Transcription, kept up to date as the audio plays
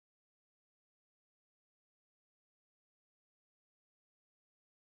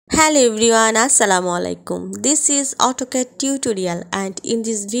Hello everyone, Assalamu alaikum. This is AutoCAD tutorial, and in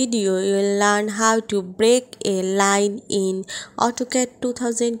this video you will learn how to break a line in AutoCAD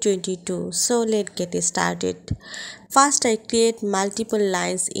 2022. So let's get started. First I create multiple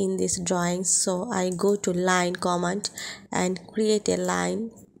lines in this drawing. So I go to line command and create a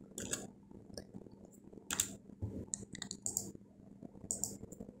line.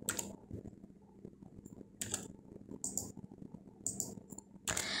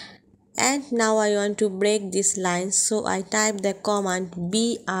 And now I want to break this line, so I type the command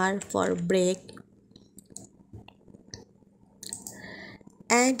BR for break,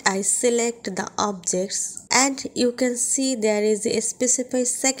 and I select the objects, and you can see there is a specified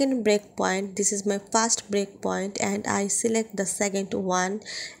second breakpoint. This is my first breakpoint, and I select the second one,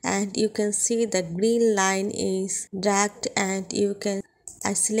 and you can see the green line is dragged, and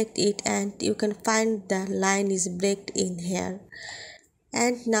I select it, and you can find the line is breaked in here.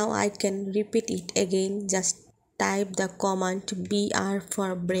 And now I can repeat it again. Just type the command BR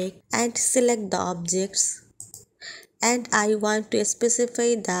for break and select the objects, and I want to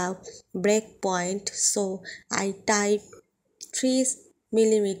specify the breakpoint, so I type 3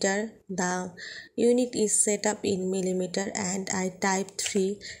 millimeter. The unit is set up in millimeter, and I type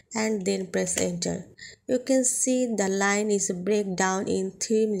 3 and then press enter. You can see the line is break down in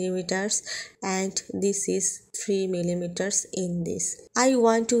 3 millimeters, and this is 3 millimeters in this. I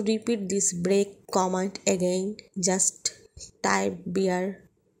want to repeat this break command again. Just type BR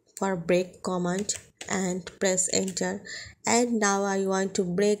for break command and press enter. And now I want to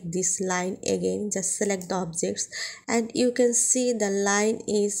break this line again. Just select the objects, and you can see the line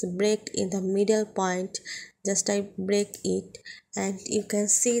is break in the middle point. Just I break it, and you can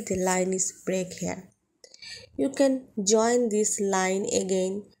see the line is break here. You can join this line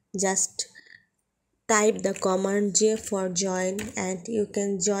again. Just type the command J for join, and you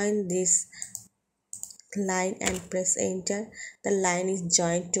can join this line and press enter. The line is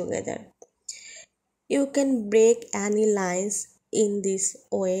joined together. You can break any lines in this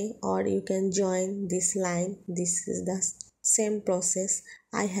way, or you can join this line. This is the same process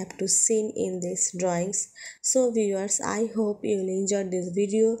I have to see in these drawings. So viewers, I hope you will enjoy this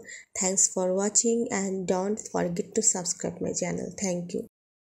video. Thanks for watching, and don't forget to subscribe my channel. Thank you.